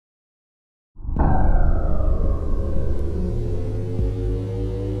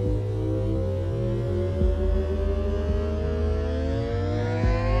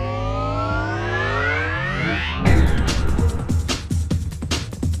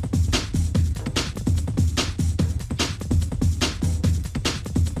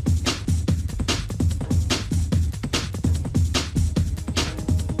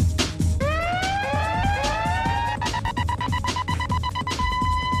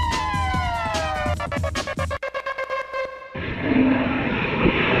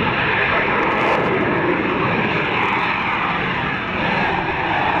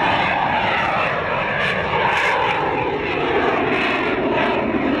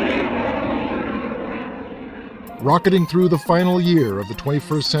Rocketing through the final year of the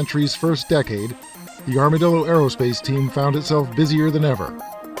 21st century's first decade, the Armadillo Aerospace team found itself busier than ever.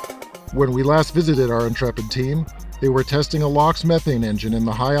 When we last visited our intrepid team, they were testing a LOX methane engine in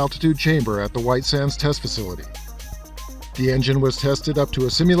the high-altitude chamber at the White Sands test facility. The engine was tested up to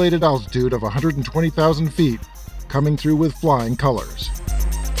a simulated altitude of 120,000 feet, coming through with flying colors.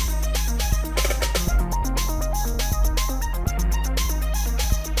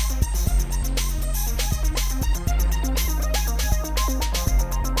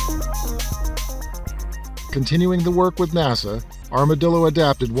 Continuing the work with NASA, Armadillo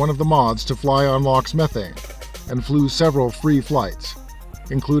adapted one of the mods to fly on LOX methane, and flew several free flights,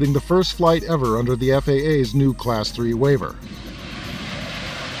 including the first flight ever under the FAA's new Class 3 waiver.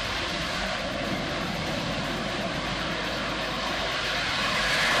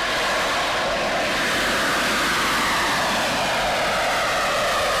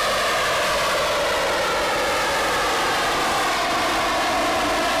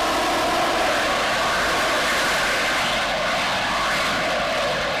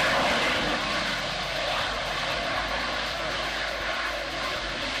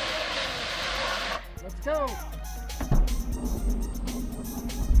 Let's go!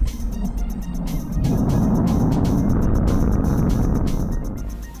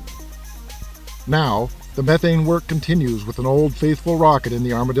 Now, the methane work continues with an old faithful rocket in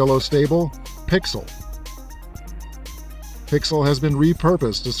the Armadillo stable, Pixel. Pixel has been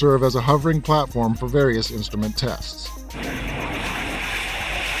repurposed to serve as a hovering platform for various instrument tests.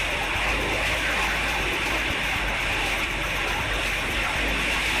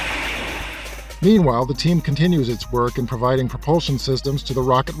 Meanwhile, the team continues its work in providing propulsion systems to the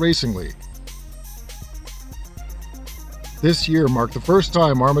Rocket Racing League. This year marked the first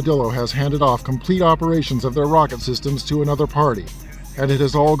time Armadillo has handed off complete operations of their rocket systems to another party, and it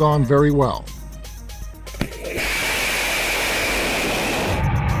has all gone very well.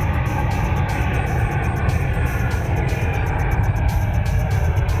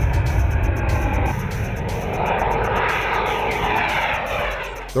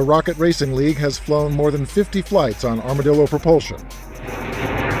 The Rocket Racing League has flown more than 50 flights on Armadillo propulsion.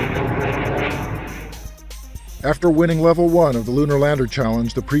 After winning Level 1 of the Lunar Lander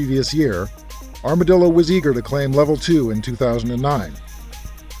Challenge the previous year, Armadillo was eager to claim Level 2 in 2009.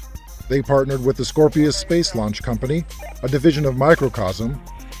 They partnered with the Scorpius Space Launch Company, a division of Microcosm,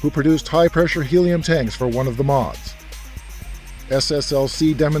 who produced high-pressure helium tanks for one of the mods.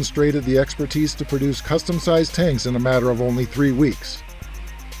 SSLC demonstrated the expertise to produce custom-sized tanks in a matter of only 3 weeks.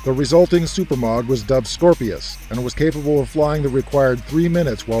 The resulting supermod was dubbed Scorpius and was capable of flying the required 3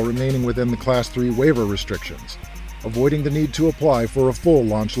 minutes while remaining within the Class 3 waiver restrictions, avoiding the need to apply for a full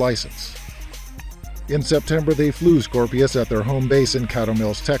launch license. In September, they flew Scorpius at their home base in Caddo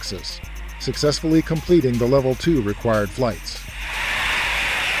Mills, Texas, successfully completing the Level 2 required flights.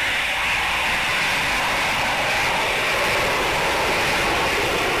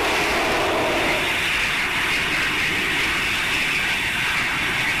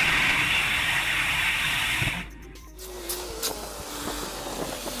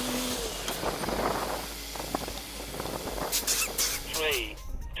 Three,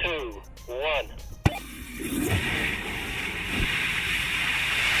 two, one.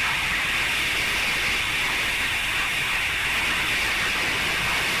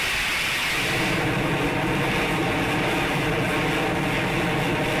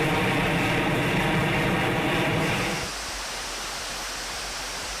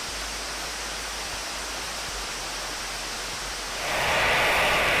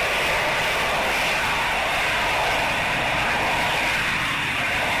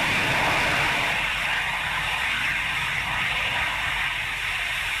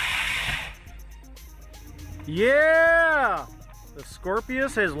 Yeah! The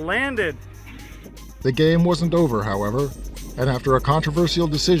Scorpius has landed. The game wasn't over, however, and after a controversial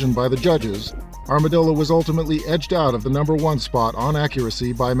decision by the judges, Armadillo was ultimately edged out of the #1 spot on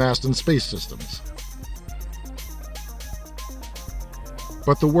accuracy by Maston Space Systems.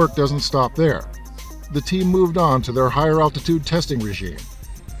 But the work doesn't stop there. The team moved on to their higher altitude testing regime.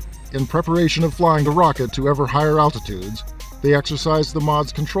 In preparation of flying the rocket to ever higher altitudes, they exercised the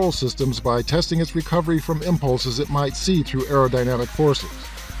mod's control systems by testing its recovery from impulses it might see through aerodynamic forces.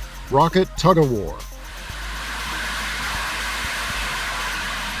 Rocket tug-of-war.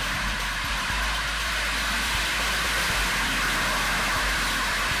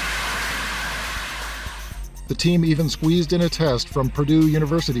 The team even squeezed in a test from Purdue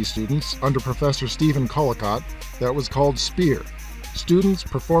University students under Professor Stephen Collicott that was called SPEAR, Students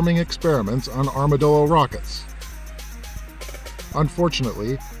Performing Experiments on Armadillo Rockets.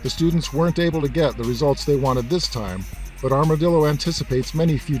 Unfortunately, the students weren't able to get the results they wanted this time, but Armadillo anticipates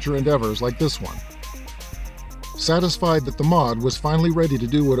many future endeavors like this one. Satisfied that the mod was finally ready to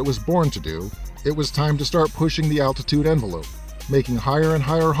do what it was born to do, it was time to start pushing the altitude envelope, making higher and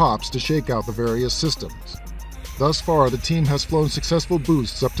higher hops to shake out the various systems. Thus far, the team has flown successful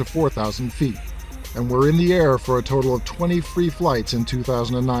boosts up to 4,000 feet, and we're in the air for a total of 20 free flights in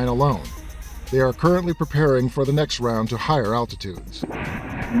 2009 alone. They are currently preparing for the next round to higher altitudes.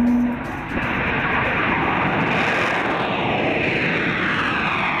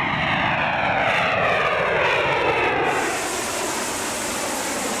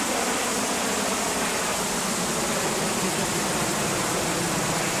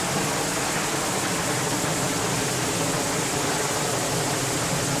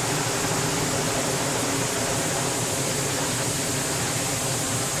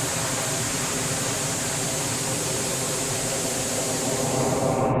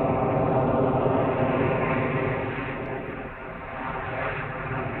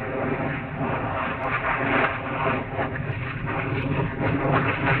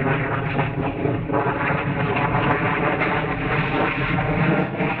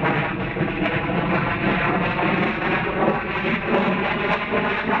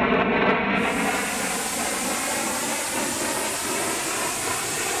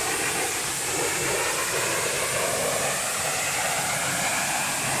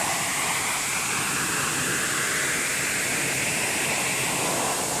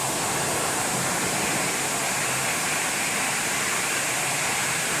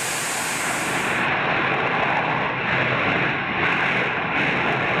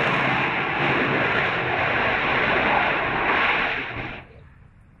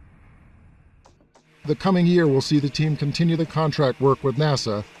 The coming year will see the team continue the contract work with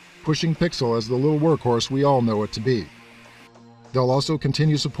NASA, pushing Pixel as the little workhorse we all know it to be. They'll also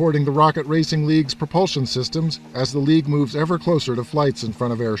continue supporting the Rocket Racing League's propulsion systems as the league moves ever closer to flights in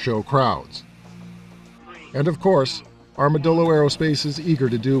front of airshow crowds. And of course, Armadillo Aerospace is eager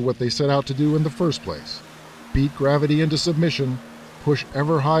to do what they set out to do in the first place: beat gravity into submission, push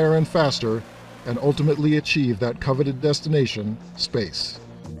ever higher and faster, and ultimately achieve that coveted destination, space.